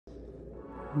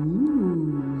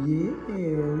Ooh, yeah.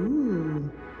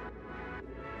 Ooh.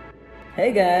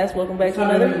 Hey guys, welcome back to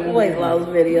another weight loss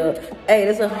video. Hey,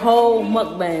 this is a whole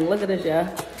mukbang. Look at this, y'all.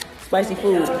 Spicy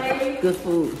food. Good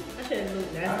food. That shit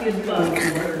look nasty as fuck.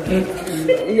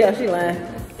 Yeah, she lying.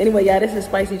 Anyway, y'all, this is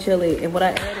spicy chili, and what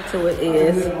I added to it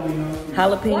is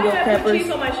jalapeno peppers.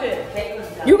 Cheese on my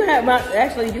shit. You can have my,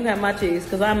 actually, you can have my cheese,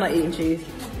 because I'm not eating cheese.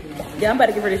 Yeah, I'm about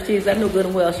to get rid of this cheese. I knew good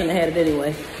and well I shouldn't have had it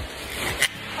anyway.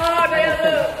 Oh, damn,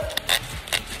 look.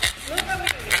 Look at me.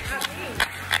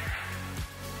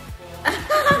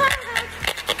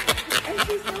 Ain't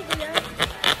she stupid, y'all?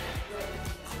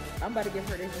 I'm about to give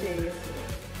her this cheese.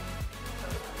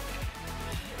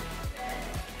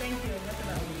 Thank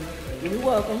you. You're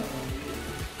welcome.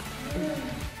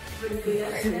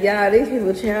 Y'all, these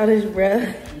people childish,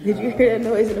 bruh. Did you hear that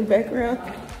noise in the background?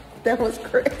 That was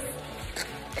Chris.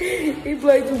 He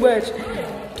played too much.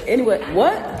 Anyway,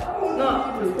 what?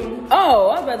 No. Oh,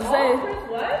 I was about to say.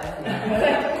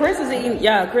 What? Chris is eating,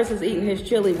 yeah, Chris is eating his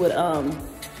chili with,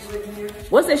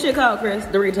 what's that shit called, Chris?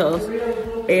 Doritos.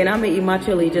 And I'm eating my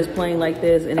chili just plain like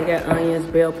this. And it got onions,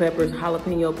 bell peppers,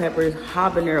 jalapeno peppers,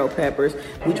 habanero peppers.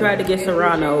 We tried to get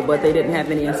serrano, but they didn't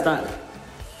have any in stock.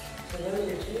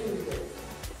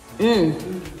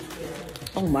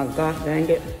 Oh my gosh, dang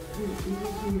it.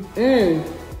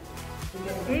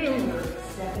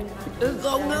 It's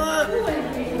so good.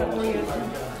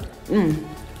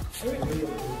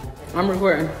 I'm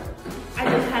recording. I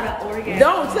just had an orgasm.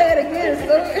 Don't say it again,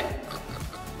 son.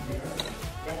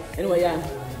 Anyway, yeah.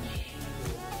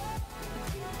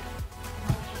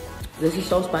 This is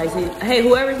so spicy. Hey,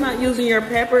 whoever's not using your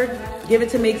pepper, give it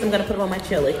to me because I'm going to put it on my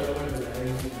chili.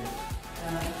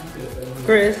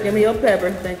 Chris, give me your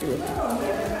pepper. Thank you.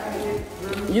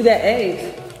 You got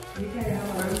eggs.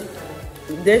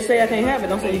 They say I can't have it.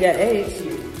 Don't say you got eggs.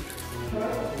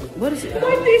 What is it?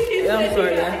 Yeah, I'm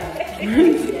sorry,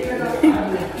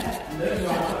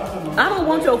 I don't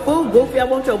want your food, Goofy. I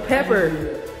want your pepper.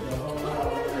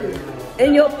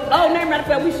 And your, oh, matter of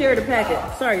fact, we shared a packet.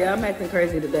 Sorry, y'all, I'm acting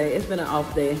crazy today. It's been an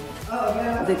off day.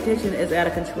 The kitchen is out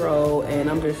of control, and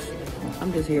I'm just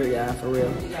here, y'all, for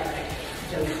real.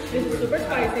 This is super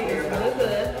spicy, but it's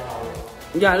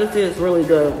good. Yeah, this is really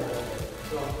good.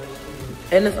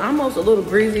 And it's almost a little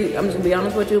greasy, I'm just gonna be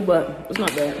honest with you, but it's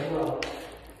not bad.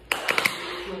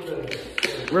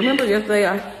 Remember yesterday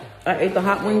I ate the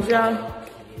hot wings, y'all?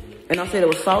 And I said it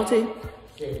was salty?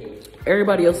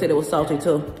 Everybody else said it was salty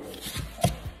too.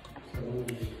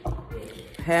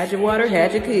 Had your water,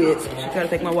 had your kids. She tried to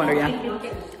take my water, y'all.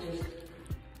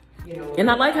 And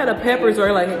I like how the peppers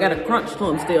are like, got a crunch to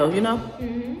them still, you know?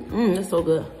 It's so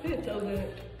good. It's so good.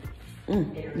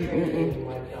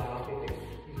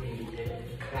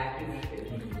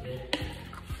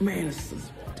 Man, this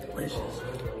is delicious.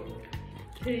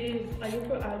 Are you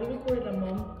recording a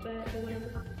mom bag or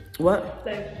whatever? What?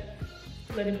 Like,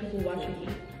 letting people watch you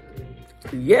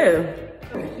eat. Yeah.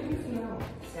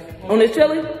 On this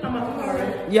chili? I'm a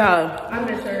car. Yeah. I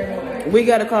miss her. We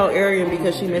gotta call Arian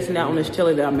because she missing out on this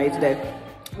chili that I made today.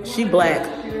 She black.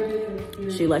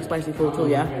 She likes spicy food too,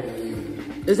 yeah.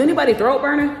 Is anybody throat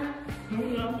burning?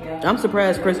 No. I'm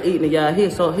surprised Chris eating it, y'all.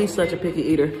 He's such a picky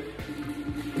eater.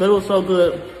 But it was so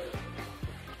good.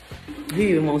 He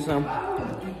even wants some.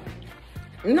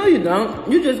 No, you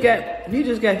don't. You just got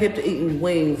hip to eating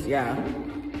wings, y'all.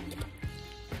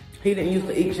 He didn't used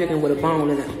to eat chicken with a bone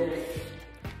in it.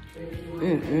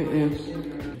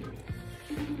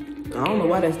 I don't know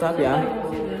why that stopped, y'all.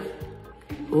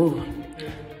 Ooh.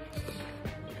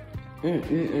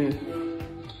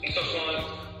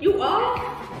 You off?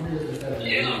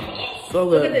 So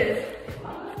Look at good. this.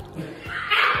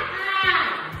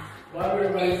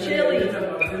 Chili.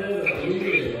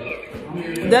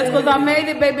 That's because I made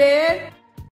it, baby.